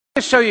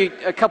to show you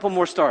a couple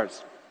more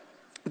stars.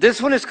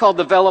 This one is called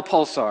the Vela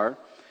Pulsar,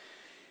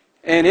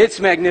 and it's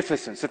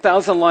magnificent. It's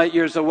 1,000 light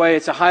years away.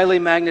 It's a highly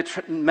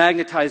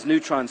magnetized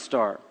neutron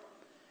star.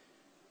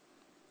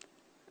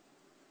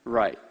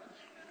 Right.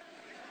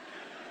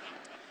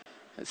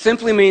 It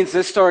simply means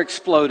this star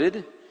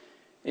exploded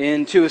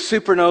into a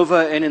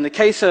supernova, and in the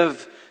case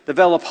of the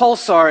Vela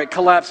Pulsar, it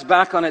collapsed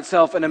back on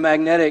itself in a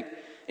magnetic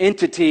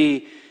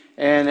entity,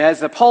 and as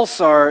the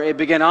pulsar, it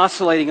began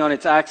oscillating on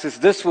its axis.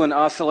 This one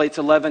oscillates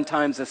 11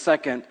 times a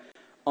second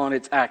on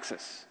its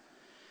axis.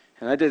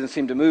 And that doesn't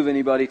seem to move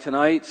anybody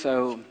tonight,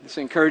 so I just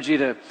encourage you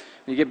to, when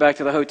you get back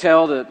to the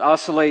hotel, to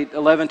oscillate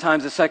 11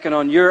 times a second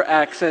on your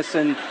axis,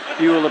 and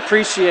you will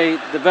appreciate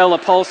the Vela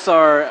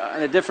Pulsar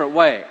in a different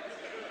way.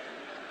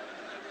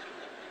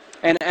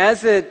 And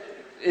as it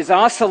is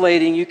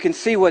oscillating, you can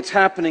see what's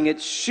happening.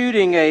 It's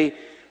shooting a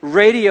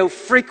radio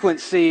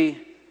frequency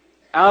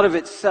out of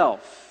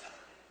itself.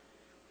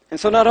 And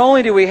so not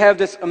only do we have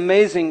this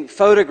amazing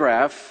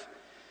photograph,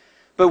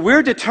 but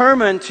we're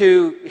determined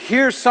to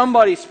hear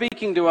somebody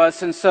speaking to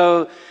us. And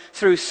so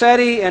through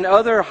SETI and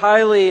other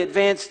highly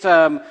advanced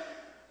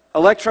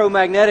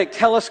electromagnetic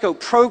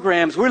telescope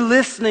programs, we're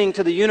listening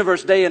to the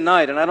universe day and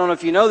night. And I don't know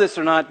if you know this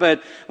or not,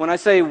 but when I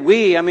say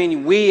we, I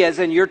mean we as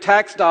in your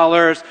tax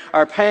dollars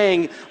are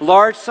paying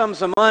large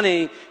sums of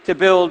money to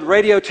build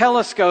radio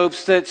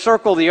telescopes that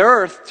circle the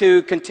earth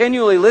to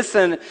continually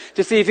listen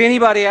to see if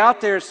anybody out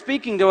there is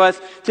speaking to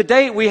us. To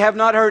date, we have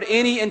not heard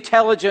any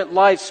intelligent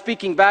life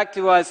speaking back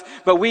to us,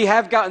 but we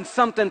have gotten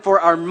something for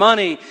our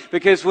money,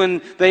 because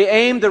when they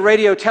aimed the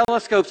radio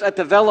telescopes at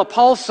the Vela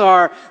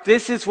Pulsar,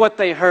 this is what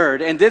they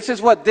heard. And this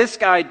is what this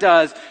guy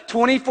does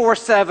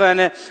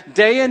 24/7,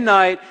 day and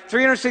night,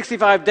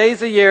 365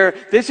 days a year.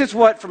 This is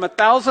what, from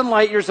 1,000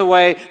 light years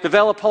away, the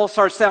Vela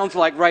Pulsar sounds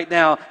like right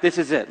now. This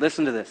is it.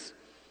 Listen to this.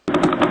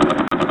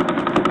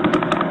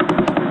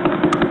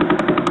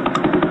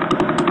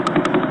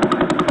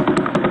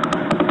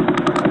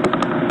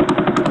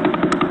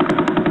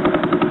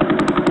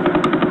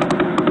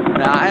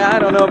 Now, I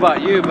don't know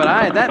about you,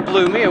 but that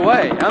blew me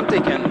away. I'm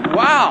thinking,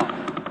 wow,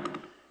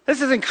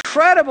 this is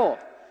incredible.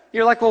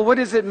 You're like, well, what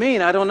does it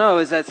mean? I don't know.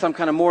 Is that some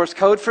kind of Morse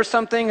code for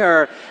something?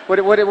 Or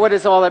what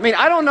does all that mean?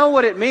 I don't know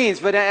what it means,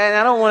 but and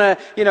I don't want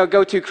to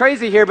go too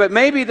crazy here, but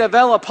maybe the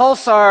Vela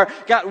Pulsar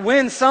got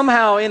wind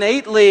somehow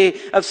innately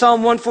of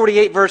Psalm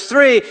 148, verse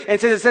 3, and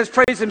since it says,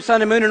 praise him,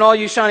 sun and moon, and all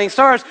you shining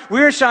stars.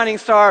 We're a shining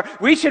star.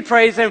 We should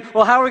praise him.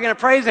 Well, how are we going to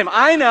praise him?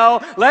 I know.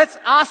 Let's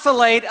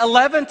oscillate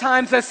 11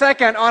 times a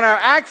second on our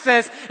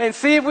axis and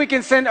see if we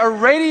can send a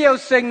radio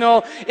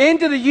signal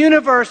into the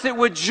universe that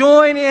would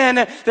join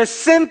in the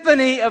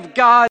symphony of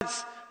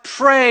God's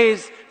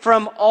praise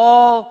from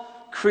all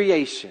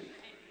creation.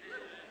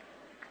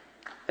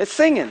 It's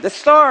singing. The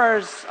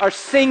stars are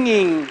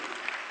singing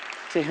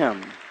to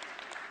him.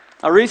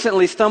 I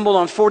recently stumbled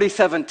on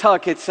 47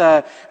 Tuc. It's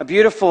a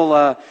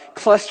beautiful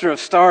cluster of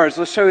stars.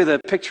 We'll show you the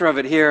picture of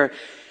it here.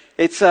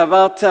 It's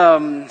about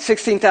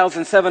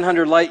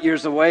 16,700 light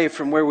years away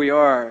from where we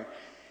are.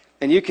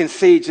 And you can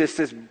see just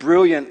this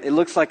brilliant, it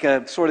looks like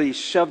he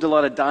shoved a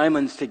lot of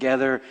diamonds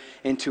together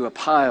into a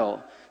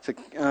pile. It's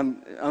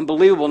an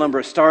unbelievable number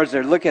of stars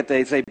there. Look at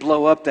these. They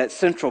blow up that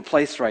central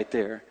place right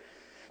there.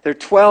 There are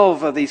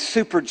 12 of these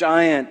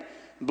supergiant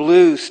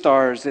blue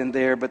stars in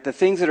there, but the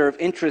things that are of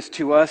interest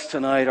to us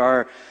tonight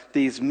are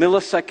these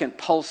millisecond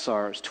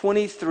pulsars.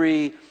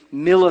 23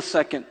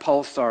 millisecond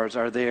pulsars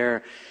are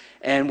there,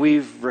 and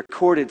we've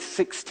recorded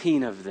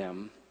 16 of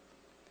them.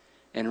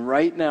 And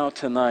right now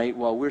tonight,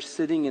 while we're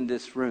sitting in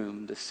this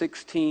room, the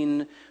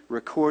 16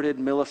 recorded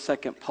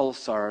millisecond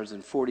pulsars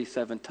in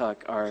 47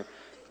 Tuc are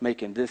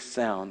making this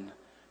sound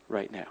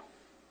right now.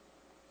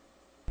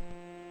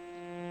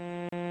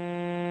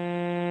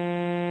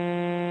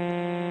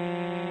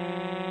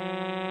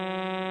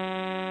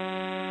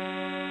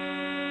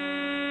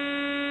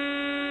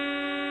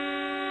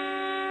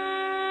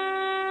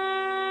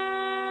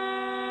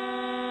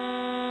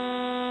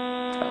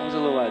 That was a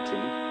little out of tune.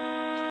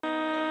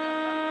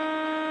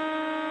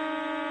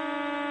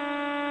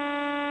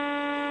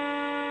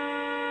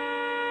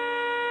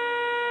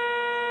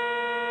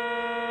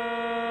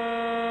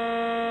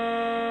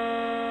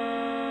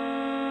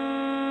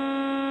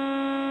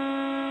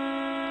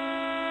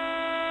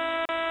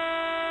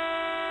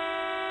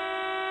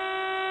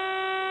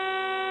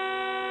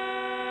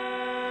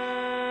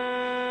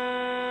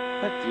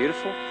 Isn't that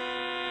beautiful?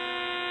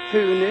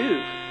 Who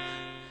knew?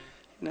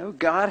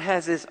 God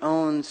has his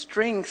own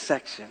string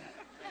section.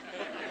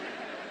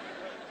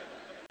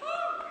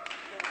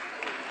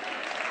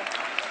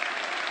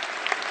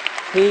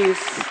 Isn't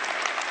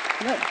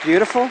that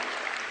beautiful?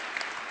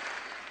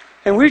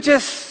 And we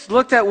just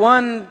looked at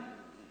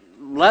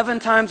 11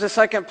 times a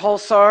second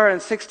pulsar and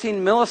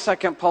 16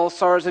 millisecond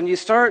pulsars, and you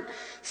start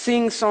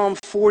seeing Psalm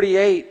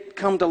 48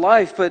 come to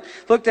life. But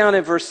look down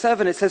at verse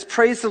 7. It says,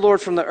 praise the Lord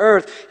from the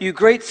earth, you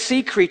great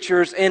sea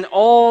creatures in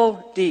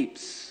all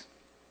deeps.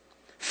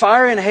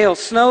 Fire and hail,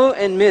 snow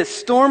and mist,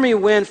 stormy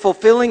wind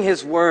fulfilling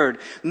his word,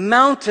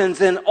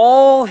 mountains and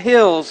all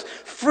hills,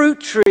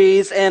 fruit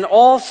trees and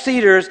all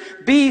cedars,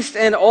 beasts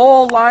and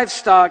all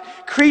livestock,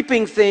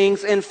 creeping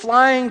things and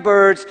flying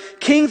birds,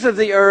 kings of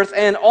the earth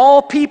and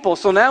all people.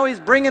 So now he's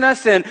bringing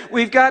us in.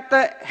 We've got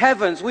the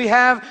heavens, we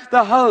have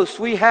the host,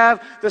 we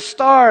have the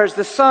stars,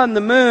 the sun,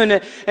 the moon,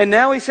 and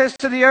now he says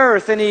to the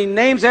earth, and he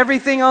names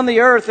everything on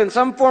the earth in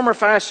some form or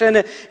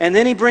fashion, and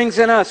then he brings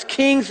in us,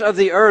 kings of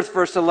the earth,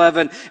 verse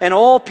 11, and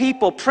all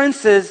people,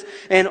 princes,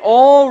 and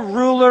all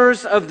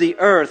rulers of the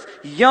earth,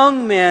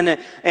 young men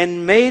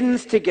and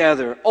maidens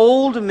together,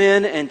 old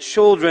men and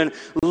children,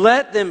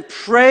 let them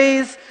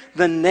praise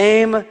the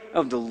name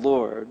of the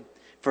Lord.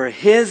 For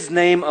his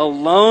name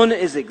alone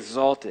is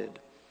exalted.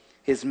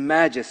 His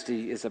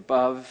majesty is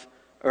above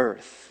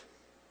earth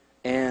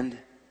and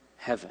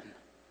heaven.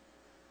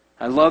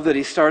 I love that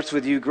he starts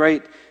with you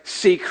great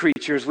sea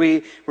creatures.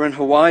 We were in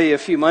Hawaii a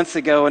few months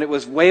ago, and it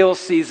was whale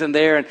season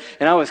there, and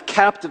I was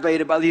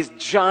captivated by these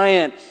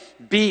giant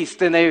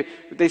beasts, and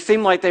they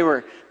seemed like they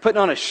were putting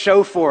on a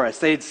show for us.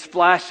 They'd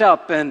splash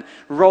up and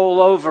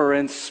roll over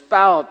and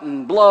spout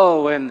and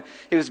blow, and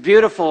it was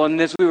beautiful.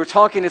 And as we were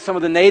talking to some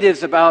of the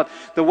natives about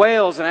the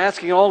whales and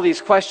asking all these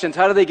questions,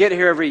 how do they get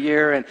here every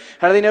year, and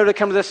how do they know to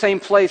come to the same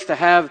place to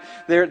have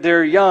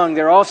their young,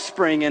 their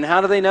offspring, and how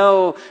do they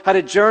know how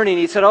to journey? And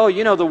he said,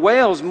 the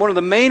whales, one of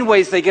the main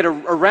ways they get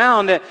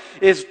around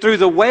is through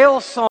the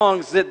whale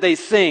songs that they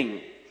sing.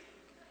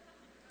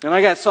 And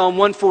I got Psalm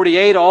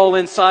 148 all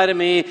inside of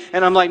me,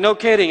 and I'm like, no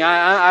kidding,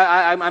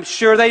 I'm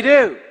sure they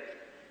do.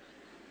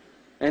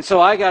 And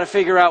so I got to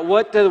figure out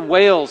what the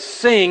whales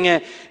sing,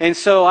 and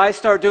so I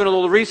start doing a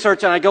little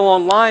research, and I go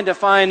online to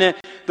find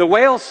the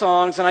whale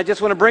songs, and I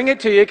just want to bring it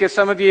to you because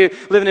some of you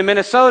living in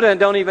Minnesota and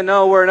don't even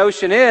know where an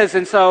ocean is,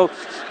 and so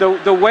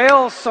the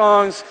whale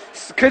songs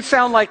could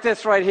sound like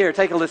this right here.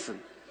 Take a listen.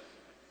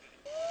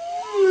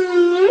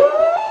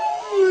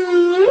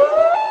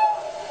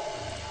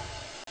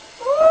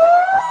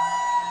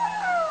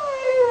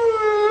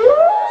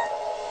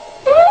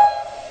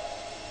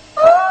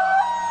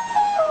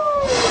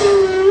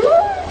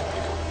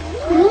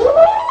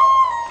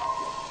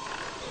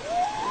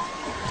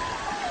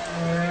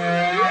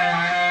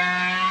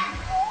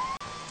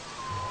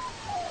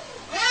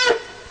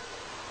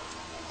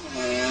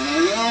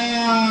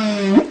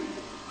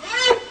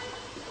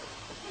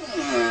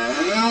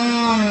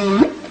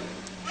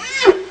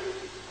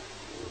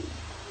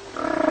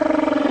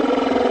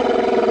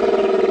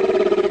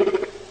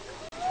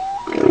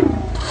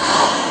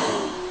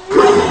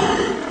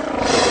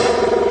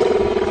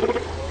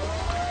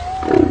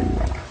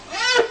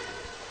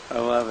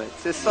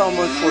 Psalm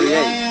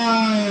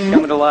 148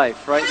 coming to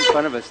life right in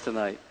front of us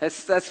tonight.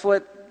 That's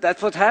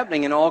what's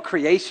happening in all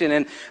creation.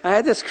 And I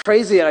had this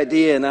crazy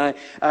idea, and I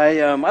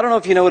don't know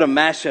if you know what a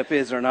mashup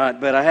is or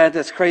not, but I had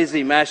this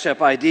crazy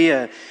mashup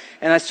idea.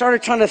 And I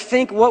started trying to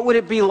think, what would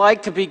it be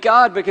like to be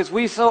God? Because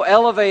we so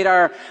elevate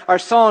our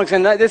songs.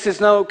 And this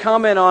is no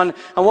comment on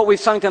what we've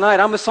sung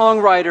tonight. I'm a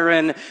songwriter,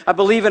 and I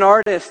believe in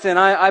artists, and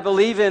I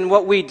believe in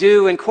what we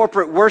do in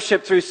corporate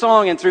worship through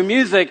song and through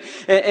music,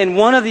 and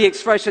one of the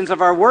expressions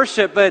of our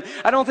worship. But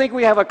I don't think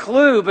we have a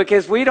clue,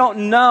 because we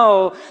don't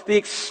know the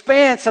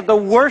expanse of the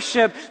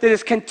worship that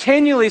is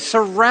continually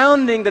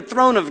surrounding the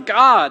throne of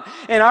God.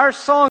 And our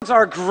songs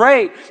are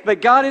great, but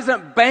God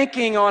isn't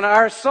banking on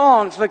our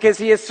songs, because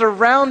he is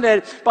surrounded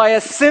by a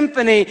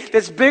symphony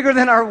that's bigger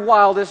than our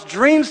wildest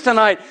dreams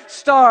tonight.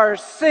 Stars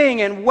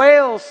sing and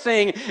whales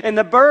sing and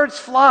the birds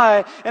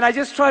fly. And I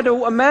just tried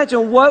to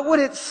imagine, what would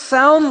it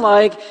sound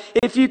like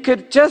if you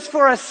could just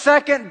for a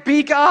second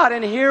be God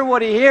and hear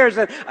what he hears.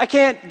 And I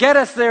can't get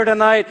us there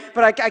tonight,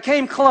 but I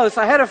came close.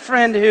 I had a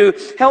friend who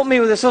helped me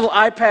with this little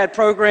iPad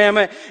program,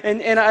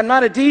 and I'm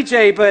not a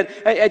DJ, but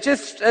I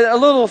just a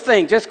little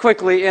thing, just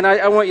quickly, and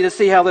I want you to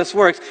see how this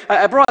works.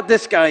 I brought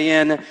this guy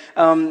in.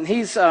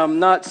 He's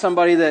not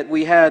somebody that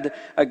we had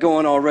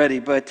going already,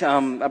 but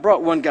I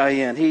brought one guy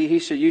in. You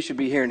should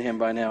be hearing him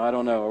by now. I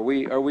don't know. Are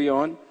we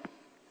on?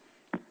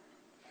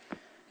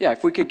 Yeah,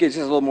 if we could get just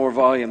a little more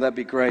volume, that'd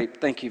be great.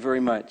 Thank you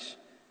very much.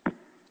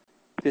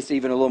 Just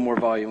even a little more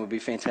volume would be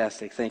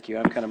fantastic. Thank you.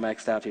 I'm kind of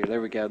maxed out here. There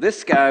we go.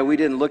 This guy, we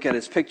didn't look at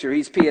his picture.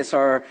 He's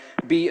PSR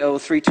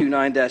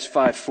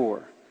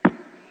BO329-54.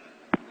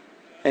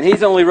 And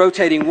he's only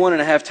rotating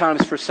 1.5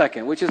 times per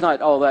second, which is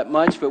not all that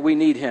much, but we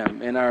need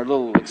him in our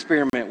little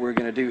experiment we're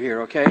going to do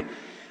here, okay?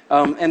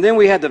 And then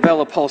we had the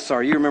Vela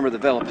Pulsar. You remember the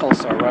Vela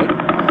Pulsar, right?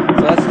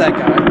 So that's that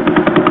guy.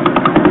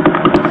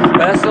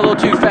 But that's a little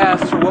too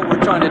fast for what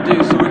we're trying to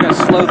do, so we're going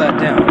to slow that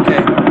down,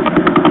 okay?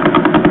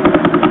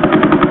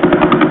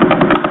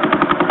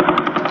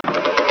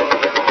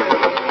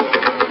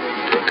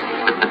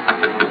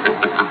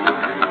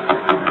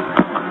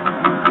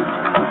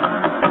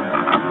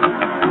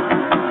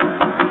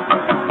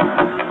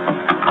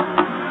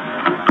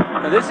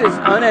 Now this is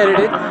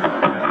unedited.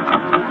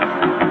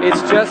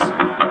 It's just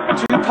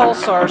 2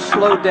 pulsars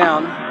slowed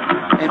down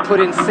and put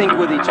in sync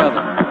with each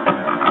other.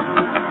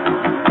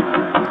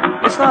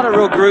 It's not a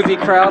real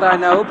groovy crowd, I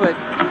know, but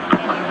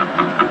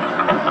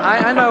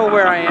I know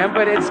where I am,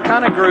 but it's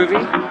kind of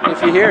groovy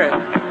if you hear it.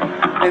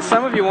 And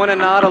some of you want to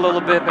nod a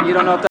little bit, but you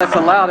don't know if that's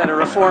allowed at a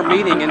Reformed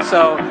meeting, and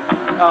so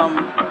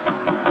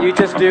you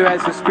just do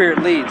as the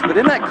Spirit leads. But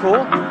isn't that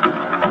cool?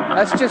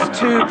 That's just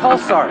 2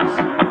 pulsars.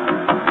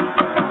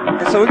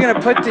 And so we're going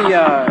to put the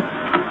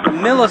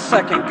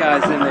millisecond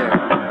guys in there.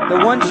 The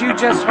ones you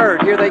just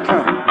heard, here they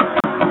come.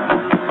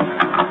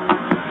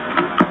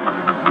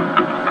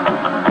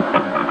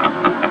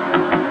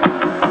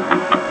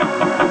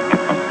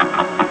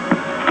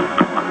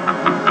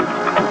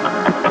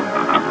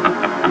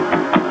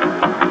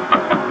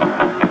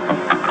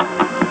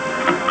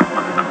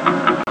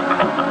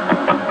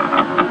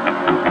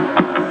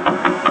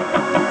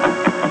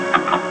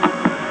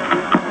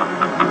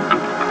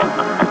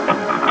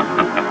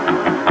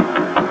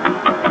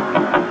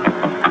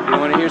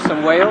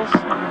 Whales.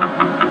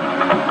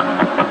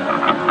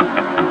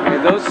 Okay,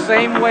 those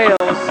same whales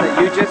that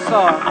you just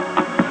saw,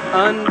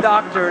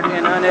 undoctored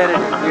and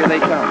unedited, here they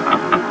come.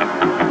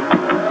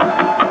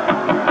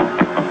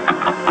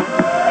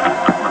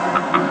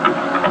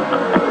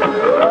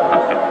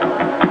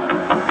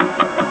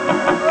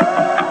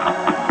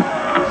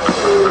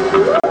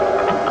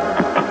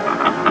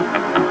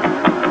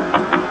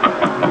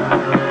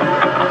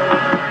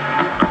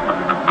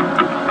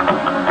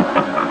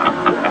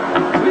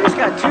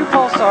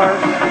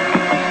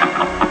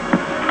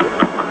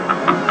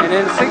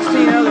 And then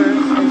 16 others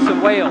and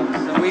some whales,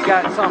 and we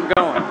got something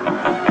going.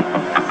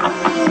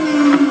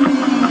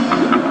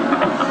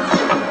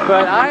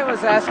 But I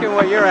was asking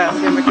what you're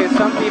asking, because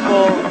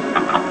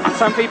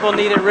some people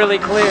need it really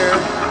clear.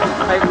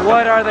 Like,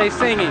 what are they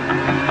singing?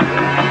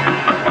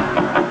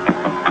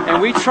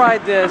 And we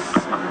tried this,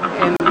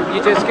 and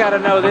you just got to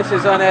know this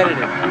is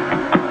unedited.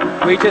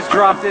 We just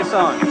dropped this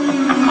on,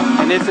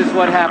 and this is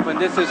what happened.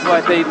 This is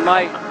what they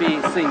might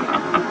be singing.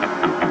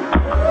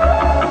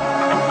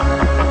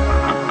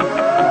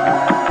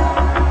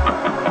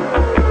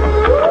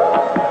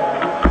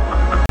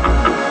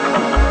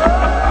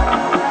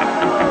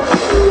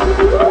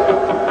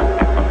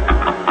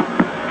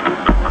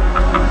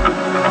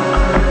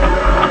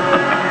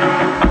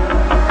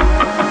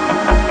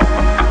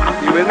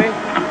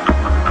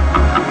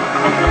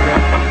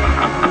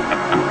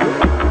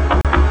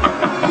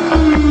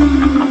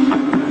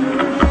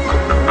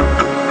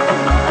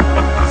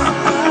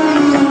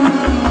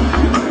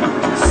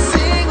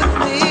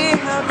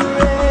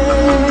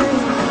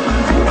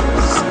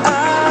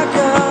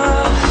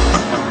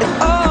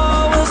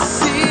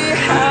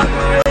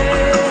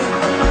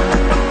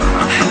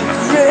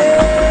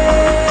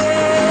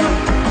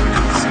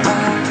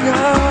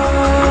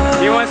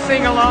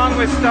 Sing along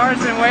with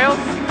Stars and Whales?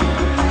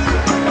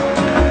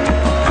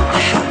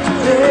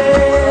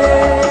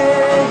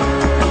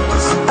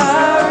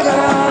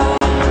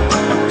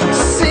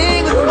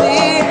 Sing with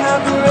me, how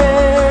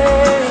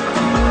great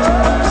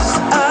is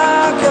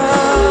our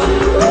God,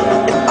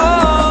 and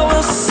all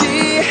will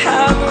see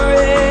how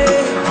great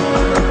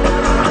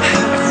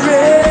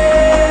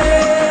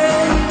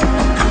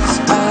is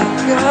our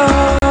God.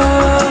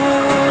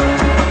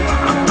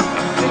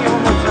 Sing it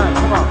one more time,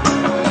 come on.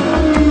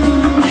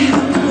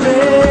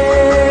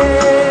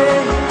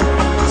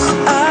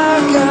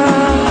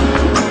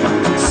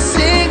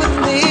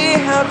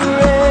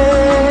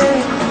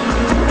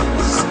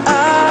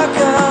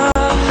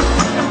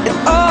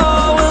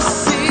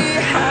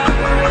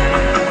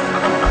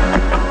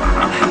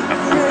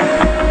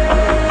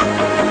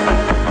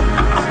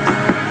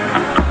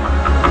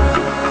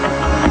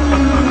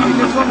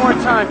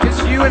 Time,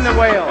 just you and the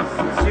whales.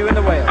 Just you and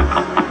the whales.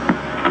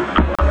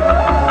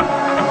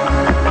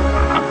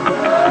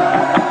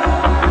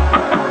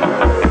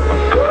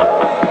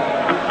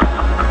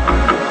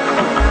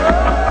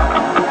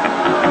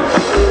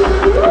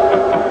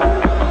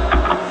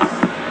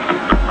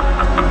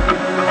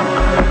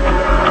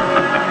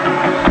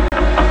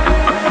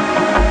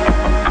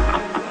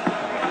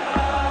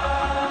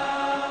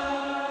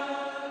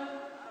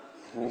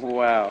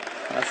 Wow,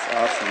 that's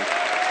awesome.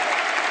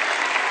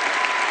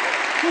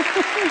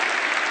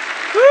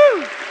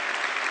 Woo!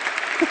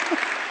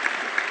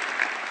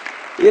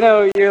 You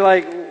know, you're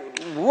like,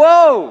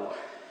 whoa!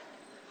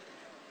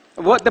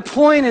 What the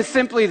point is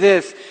simply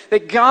this,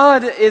 that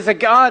God is a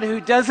God who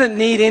doesn't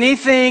need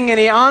anything, and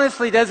He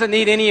honestly doesn't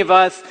need any of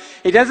us.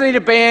 He doesn't need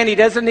a band, He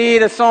doesn't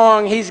need a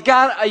song. He's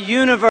got a universe